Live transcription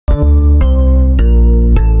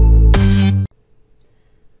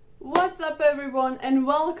everyone, and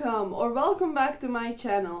welcome back to my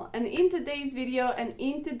channel. And in today's video and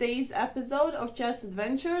in today's episode of Chess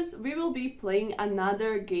Adventures, we will be playing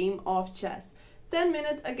another game of chess. 10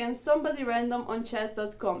 minutes against somebody random on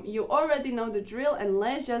chess.com. You already know the drill, and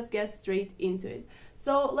let's just get straight into it.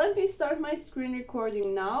 So let me start my screen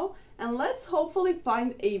recording now, and let's hopefully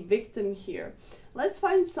find a victim here. Let's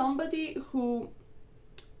find somebody who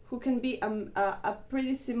can be a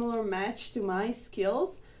pretty similar match to my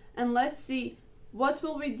skills, and let's see what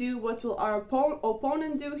will we do, what will our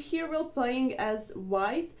opponent do. Here we're playing as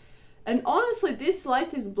white, and honestly this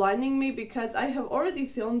light is blinding me because I have already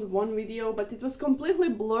filmed one video but it was completely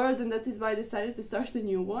blurred, and that is why I decided to start a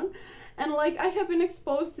new one. And like, I have been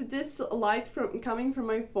exposed to this light coming from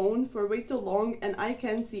my phone for way too long and I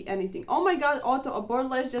can't see anything. Oh my god, auto abort.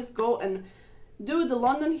 Let's just go and do the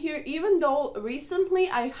London here, even though recently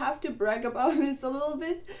I have to brag about this a little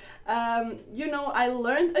bit. You know, I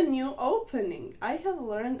learned a new opening. I have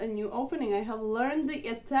learned the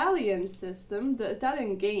Italian system, the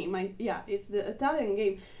Italian game. It's the Italian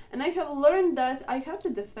game. And I have learned that I have to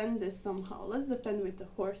defend this somehow. Let's defend with the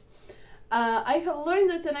horse. I have learned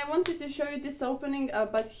it, and I wanted to show you this opening,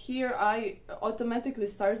 but here I automatically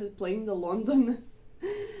started playing the London.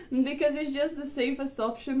 Because it's just the safest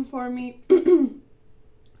option for me,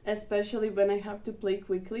 especially when I have to play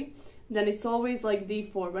quickly. Then it's always like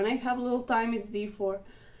d4. When I have little time, it's d4.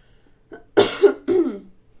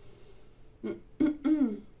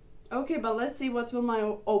 Okay, but let's see what will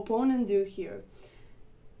my opponent do here.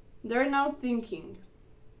 They're now thinking.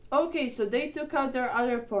 Okay, so they took out their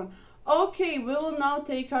other pawn. Okay, we will now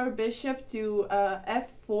take our bishop to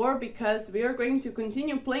f4 because we are going to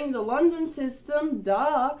continue playing the London system,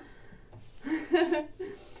 duh.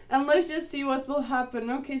 And let's just see what will happen.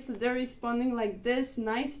 Okay, so they're responding like this,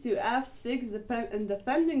 knight to f6, and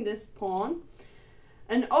defending this pawn.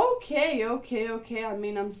 And okay, I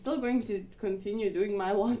mean, I'm still going to continue doing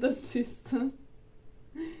my London system.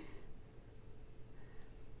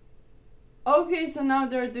 Okay, so now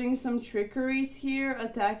they're doing some trickeries here,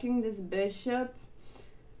 attacking this bishop.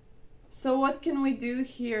 So what can we do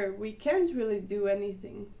here? We can't really do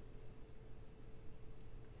anything.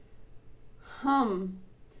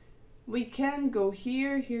 We can go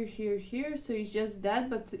here, here, so it's just that,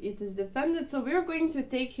 but it is defended. So we're going to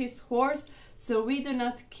take his horse, so we do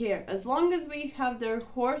not care. As long as we have their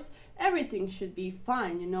horse, everything should be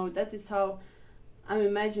fine, you know. That is how I'm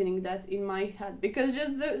imagining that in my head, because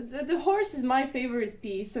just the horse is my favorite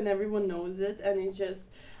piece and everyone knows it, and it just,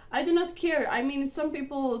 I do not care. I mean, some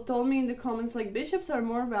people told me in the comments like bishops are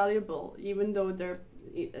more valuable, even though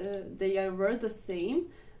they were the same.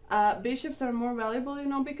 Bishops are more valuable, you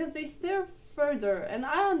know, because they steer further, and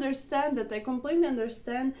I understand that. I completely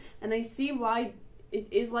understand, and I see why it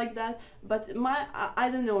is like that, but I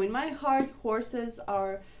don't know, in my heart horses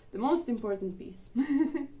are the most important piece.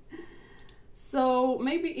 So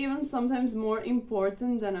maybe even sometimes more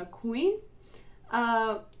important than a queen,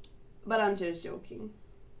 but I'm just joking.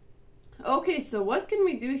 Okay, so what can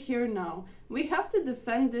we do here now? We have to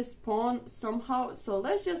defend this pawn somehow, so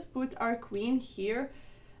let's just put our queen here.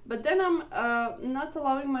 But then I'm not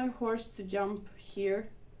allowing my horse to jump here.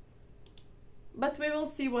 But we will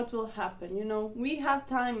see what will happen, you know. We have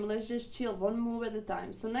time, let's just chill, one move at a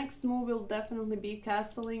time. So next move will definitely be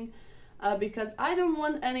castling, because I don't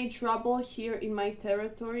want any trouble here in my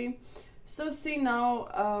territory. So see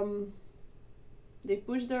now, they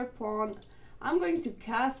push their pawn. I'm going to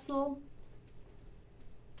castle.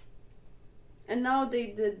 And now they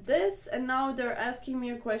did this, and now they're asking me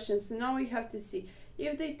a question. So now we have to see.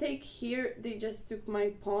 If they take here, they just took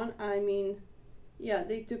my pawn. I mean, yeah,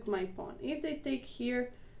 they took my pawn. If they take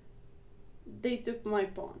here, they took my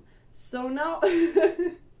pawn. So now,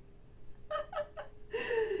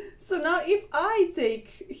 so now if I take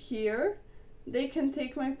here, they can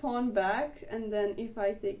take my pawn back, and then if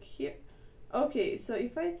I take here, okay, so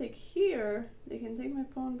if I take here, they can take my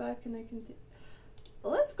pawn back, and I can take,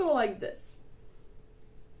 let's go like this.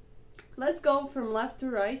 Let's go from left to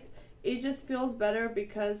right. It just feels better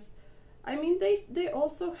because, I mean, they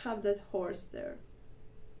also have that horse there.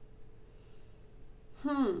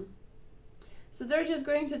 So they're just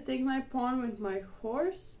going to take my pawn with my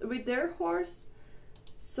horse, with their horse.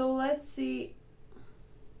 So let's see,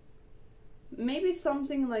 maybe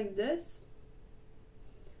something like this.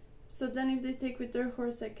 So then if they take with their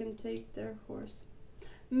horse, I can take their horse.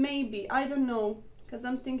 Maybe, I don't know, because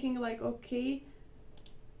I'm thinking like, okay,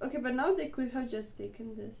 but now they could have just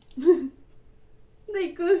taken this. They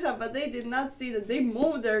could have, but they did not see that they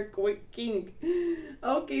moved their king.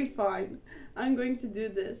 Okay, fine. I'm going to do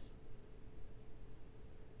this.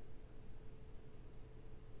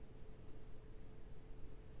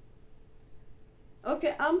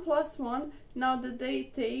 I'm +1. Now that they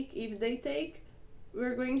take, if they take,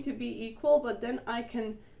 we're going to be equal, but then I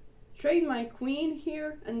can trade my queen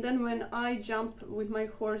here, and then when I jump with my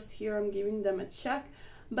horse here, I'm giving them a check.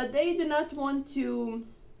 But they do not want to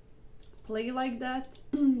play like that.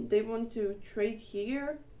 They want to trade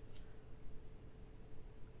here.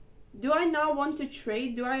 Do I now want to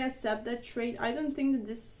trade? Do I accept that trade? I don't think that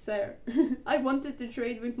this is fair. I wanted to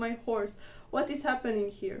trade with my horse. What is happening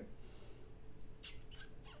here?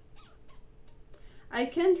 I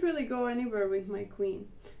can't really go anywhere with my queen.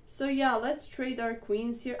 So yeah, let's trade our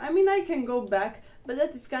queens here. I mean, I can go back, but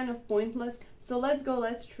that is kind of pointless. So let's go,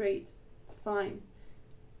 let's trade. Fine.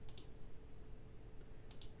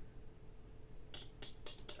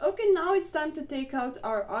 Okay, now it's time to take out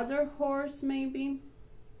our other horse, maybe.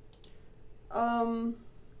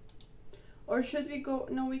 Or should we go?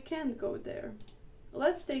 No, we can't go there.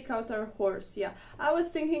 Let's take out our horse. Yeah, I was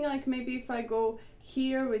thinking like maybe if I go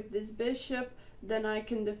here with this bishop, then I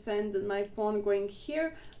can defend my pawn going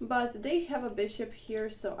here, but they have a bishop here,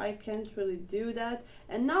 so I can't really do that.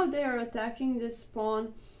 And now they are attacking this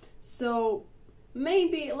pawn, so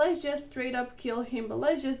maybe let's just straight up kill him, but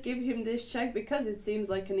let's just give him this check because it seems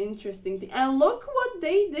like an interesting thing. And look what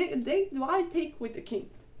they did. I take with the king.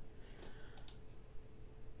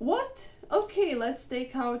 What? Okay, let's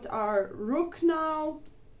take out our rook now.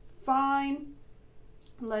 Fine.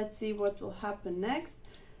 Let's see what will happen next.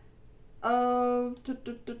 Can't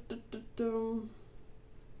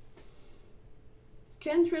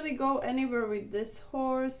really go anywhere with this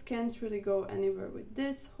horse. Can't really go anywhere with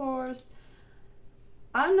this horse.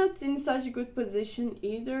 I'm not in such a good position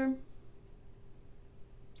either.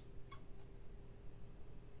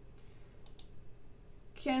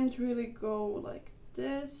 Can't really go like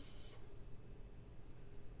this,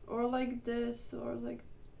 or like this, or like...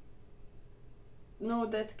 No,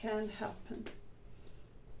 that can't happen.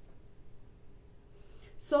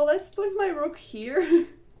 So let's put my rook here.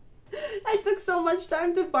 I took so much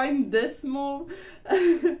time to find this move.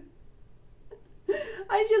 I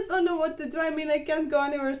just don't know what to do. I mean, I can't go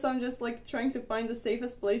anywhere, so I'm just like trying to find the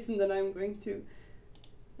safest place, and then I'm going to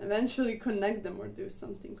eventually connect them or do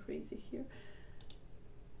something crazy here.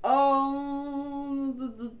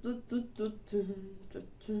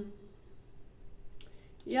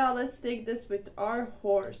 Yeah, let's take this with our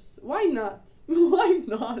horse. Why not? Why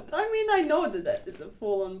not? I mean, I know that that is a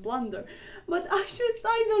full-on blunder, but I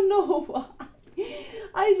don't know why.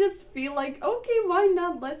 I just feel like, okay, why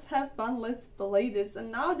not? Let's have fun, let's play this.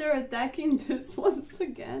 And now they're attacking this once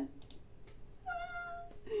again.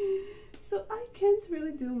 So I can't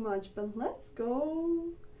really do much, but let's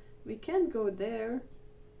go. We can't go there.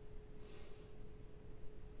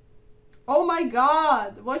 Oh my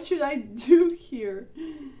god, what should I do here?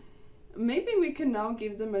 Maybe we can now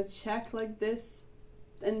give them a check like this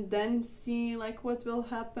and then see like what will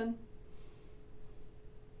happen.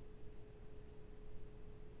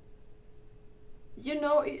 You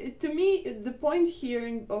know, to me, the point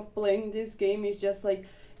here of playing this game is just like,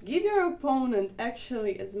 give your opponent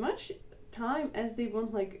actually as much time as they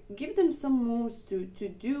want, like give them some moves to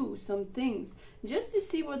do some things, just to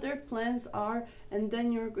see what their plans are, and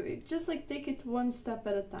then you're just like take it one step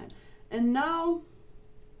at a time. And now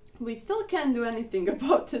we still can't do anything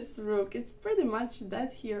about this rook. It's pretty much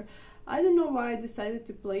dead here. I don't know why I decided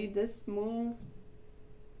to play this move.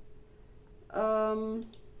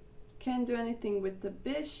 Can't do anything with the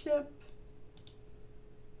bishop.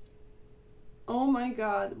 Oh my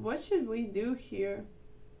god, what should we do here?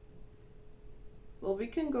 Well, we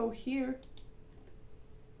can go here.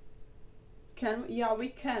 Can we? Yeah, we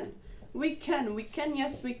can. We can,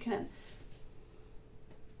 yes we can.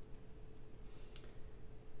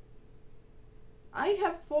 I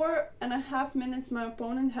have 4.5 minutes, my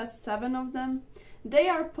opponent has 7 of them. They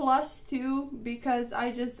are +2 because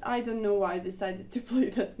I don't know why I decided to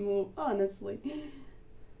play that move, honestly.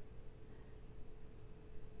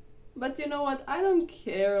 But you know what, I don't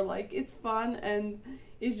care, like it's fun, and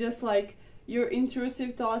it's just like your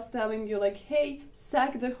intrusive thoughts telling you like, hey,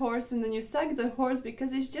 sack the horse, and then you sack the horse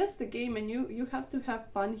because it's just a game and you have to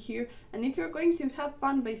have fun here. And if you're going to have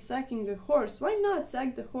fun by sacking the horse, why not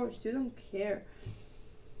sack the horse? You don't care.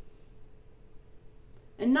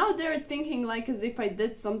 And now they're thinking like as if I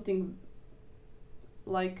did something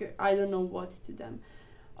like I don't know what to them.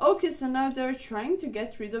 Okay, so now they're trying to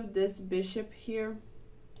get rid of this bishop here.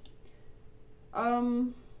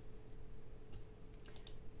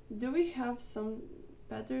 Do we have some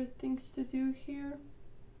better things to do here?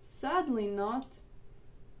 Sadly not.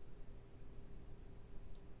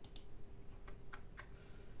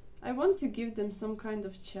 I want to give them some kind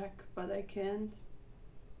of check, but I can't.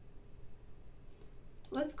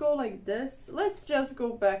 Let's go like this. Let's just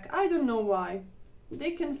go back. I don't know why.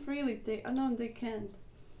 They can freely take... Oh, no, they can't.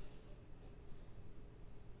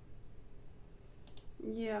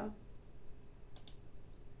 Yeah.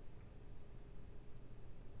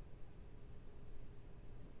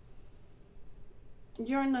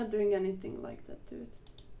 You're not doing anything like that, dude.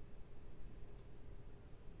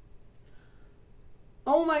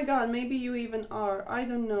 Oh my god, maybe you even are. I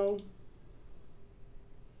don't know.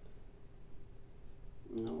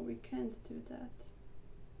 No, we can't do that.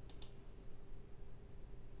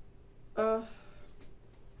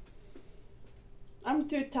 I'm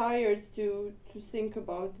too tired to think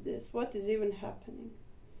about this. What is even happening?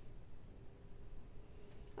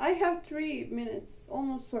 I have 3 minutes,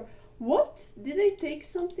 almost 4. What? Did they take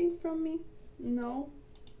something from me? No.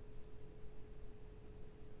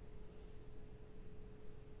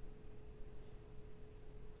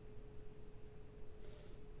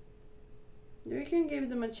 We can give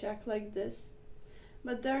them a check like this,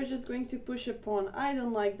 but they're just going to push a pawn. I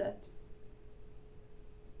don't like that.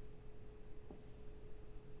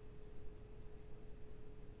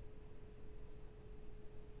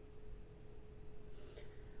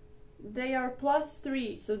 They are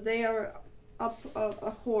 +3, so they are up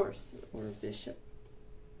a horse or a bishop.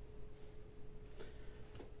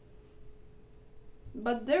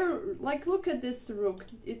 But they're like, look at this rook.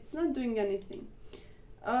 It's not doing anything.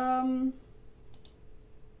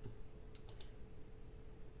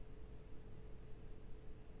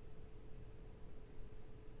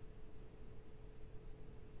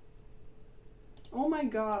 Oh my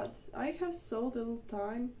god, I have so little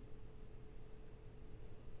time.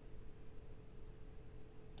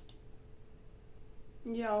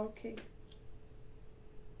 Yeah, okay.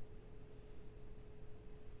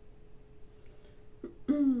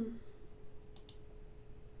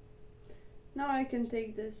 Now I can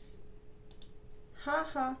take this.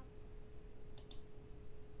 Haha.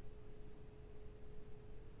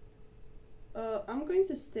 I'm going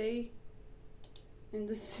to stay in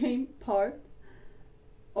the same part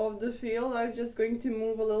of the field. I'm just going to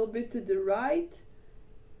move a little bit to the right.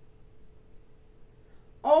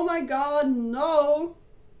 Oh my god, no!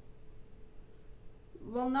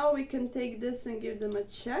 Well, now we can take this and give them a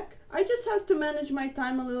check. I just have to manage my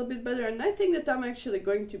time a little bit better, and I think that I'm actually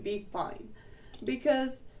going to be fine.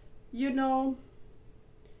 Because, you know,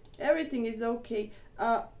 everything is okay.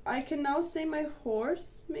 I can now say my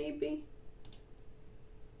horse, maybe?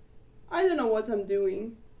 I don't know what I'm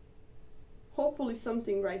doing. Hopefully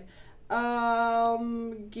something right.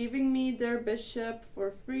 Giving me their bishop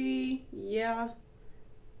for free, yeah.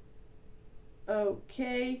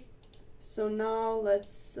 Okay, so now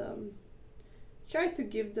let's try to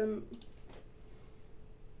give them...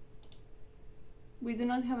 We do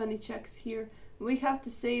not have any checks here. We have to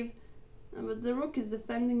save, but the rook is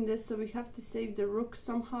defending this, so we have to save the rook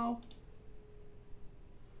somehow.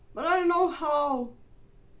 But I don't know how.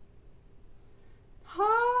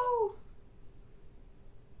 How?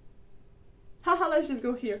 Haha, let's just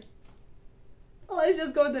go here. Let's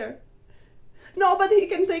just go there. No, but he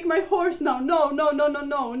can take my horse now. No, no, no, no,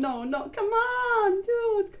 no, no, no. Come on,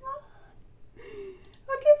 dude, come on.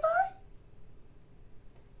 Okay, fine.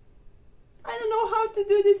 I don't know how to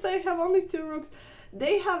do this. I have only 2 rooks.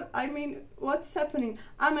 They have, I mean, what's happening?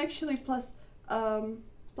 I'm actually plus 1.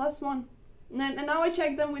 And now I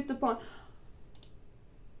check them with the pawn.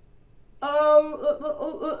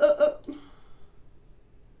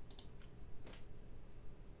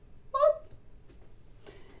 What?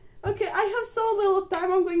 Okay, I have so little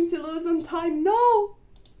time. I'm going to lose on time. No.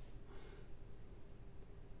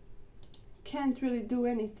 Can't really do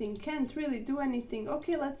anything. Can't really do anything.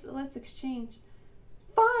 Okay, let's exchange.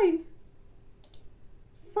 Fine.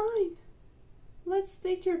 Fine. Let's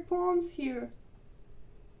take your pawns here.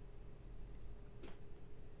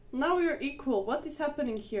 Now we are equal. What is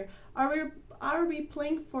happening here? Are we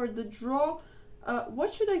playing for the draw?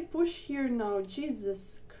 What should I push here now?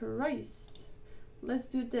 Jesus Christ. Let's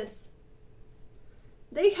do this.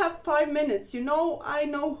 They have 5 minutes. You know, I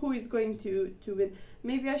know who is going to win.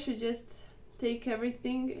 Maybe I should just take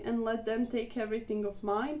everything and let them take everything of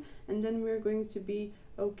mine, and then we're going to be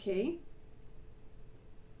okay.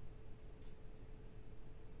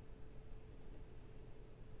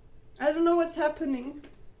 I don't know what's happening.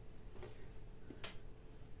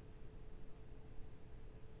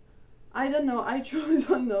 I don't know. I truly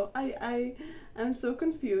don't know. I am so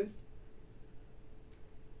confused.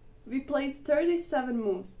 We played 37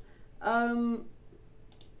 moves.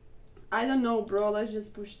 I don't know, bro. Let's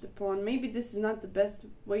just push the pawn. Maybe this is not the best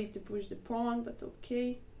way to push the pawn, but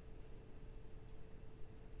okay.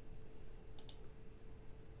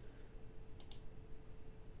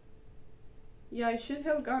 Yeah, I should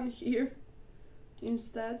have gone here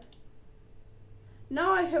instead.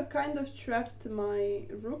 Now I have kind of trapped my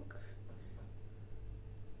rook.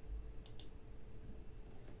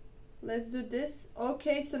 Let's do this.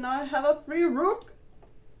 Okay, so now I have a free rook.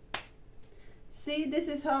 See, this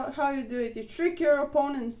is how you do it. You trick your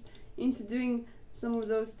opponents into doing some of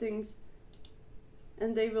those things,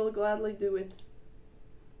 and they will gladly do it.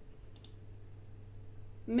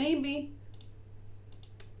 Maybe.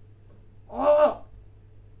 Oh!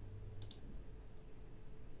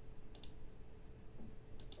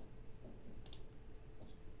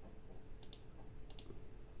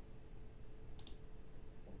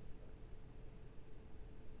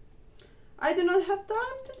 I do not have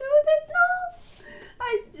time to do this. No!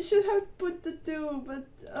 I should have put the 2, but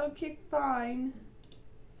okay, fine.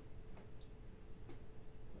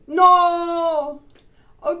 No!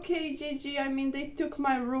 Okay, GG, I mean, they took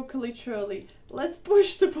my rook literally. Let's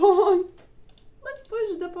push the pawn. Let's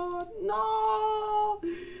push the pawn. No!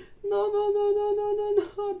 No, no, no, no, no, no,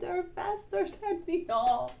 no. They're faster than me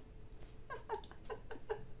all.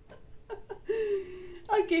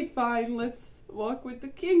 Okay, fine. Let's walk with the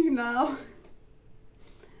king now.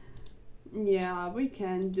 Yeah, we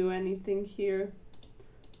can't do anything here.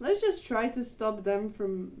 Let's just try to stop them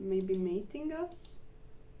from maybe mating us.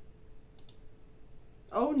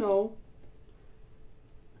 Oh no.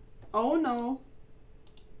 Oh no.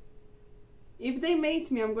 If they mate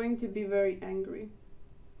me, I'm going to be very angry.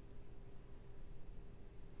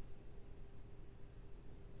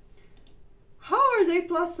 How are they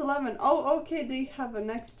plus 11? Oh, okay, they have an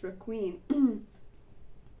extra queen.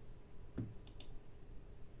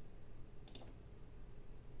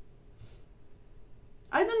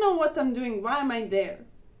 I don't know what I'm doing. Why am I there?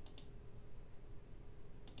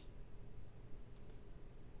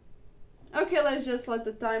 Okay, let's just let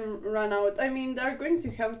the time run out. I mean, they're going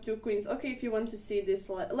to have 2 queens. Okay, if you want to see this,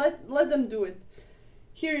 let them do it.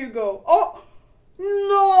 Here you go. Oh!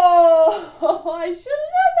 No! I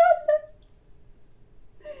shouldn't have done that.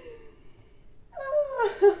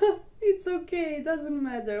 It's okay, it doesn't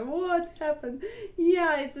matter. What happened?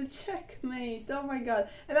 Yeah, it's a checkmate. Oh my god.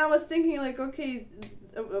 And I was thinking like, okay,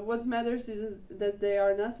 what matters is that they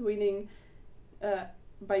are not winning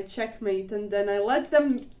by checkmate, and then I let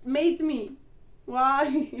them mate me.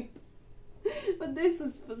 Why? But this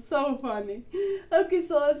is so funny. Okay,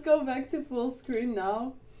 so let's go back to full screen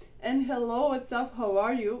now. And hello, what's up? How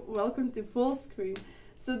are you? Welcome to full screen.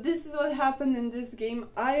 So this is what happened in this game.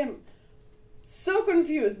 I am so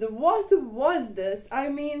confused. What was this? I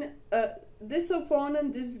mean, this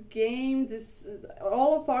opponent, this game, this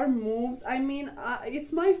all of our moves. I mean,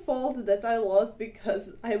 it's my fault that I lost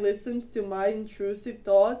because I listened to my intrusive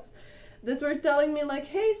thoughts that were telling me like,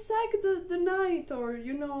 hey, sack the knight, or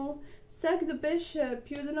you know, sack the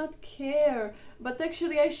bishop, you do not care. But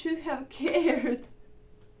actually I should have cared.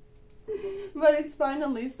 But it's fine,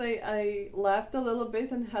 at least I laughed a little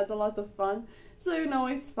bit and had a lot of fun. So you know,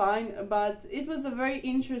 it's fine, but it was a very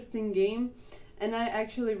interesting game and I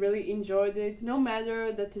actually really enjoyed it. No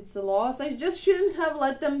matter that it's a loss, I just shouldn't have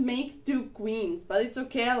let them make 2 queens, but it's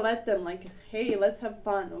okay, I let them, like, hey, let's have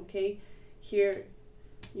fun, okay? Here,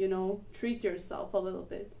 you know, treat yourself a little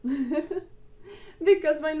bit.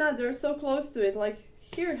 Because why not? They're so close to it, like,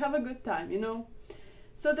 here, have a good time, you know?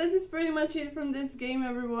 So that is pretty much it from this game,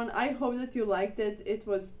 everyone. I hope that you liked it. It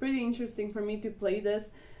was pretty interesting for me to play this.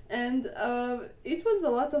 And it was a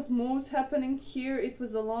lot of moves happening here. It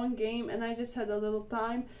was a long game and I just had a little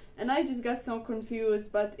time and I just got so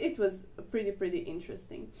confused, but it was pretty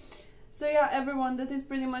interesting. So yeah, everyone, that is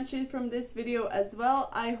pretty much it from this video as well.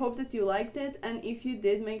 I hope that you liked it, and if you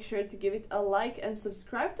did, make sure to give it a like and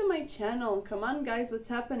subscribe to my channel. Come on guys, what's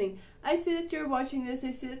happening? I see that you're watching this,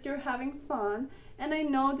 I see that you're having fun, and I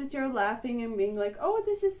know that you're laughing and being like, oh,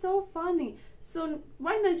 this is so funny. So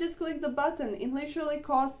why not just click the button? It literally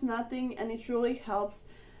costs nothing and it really helps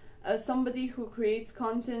somebody who creates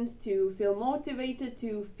content to feel motivated,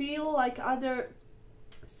 to feel like other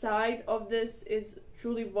side of this is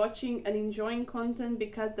truly watching and enjoying content,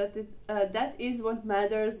 because that is what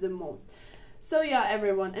matters the most. So yeah,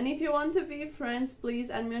 everyone, and if you want to be friends,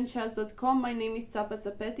 please add me on chess.com. My name is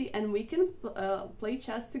CapaCapetti and we can play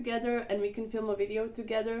chess together and we can film a video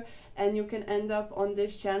together, and you can end up on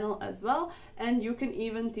this channel as well, and you can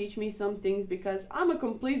even teach me some things, because I'm a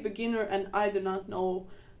complete beginner and I do not know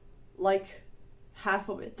like half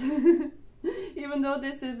of it. Even though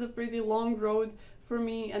this is a pretty long road for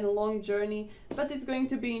me and a long journey, but it's going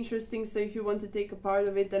to be interesting. So if you want to take a part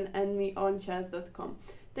of it, then add me on chess.com.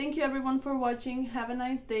 Thank you everyone for watching. Have a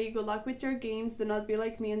nice day. Good luck with your games. Do not be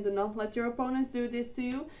like me and do not let your opponents do this to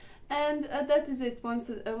you. And that is it. Once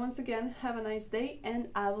again, have a nice day, and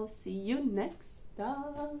I will see you next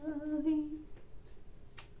time.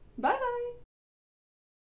 Bye bye.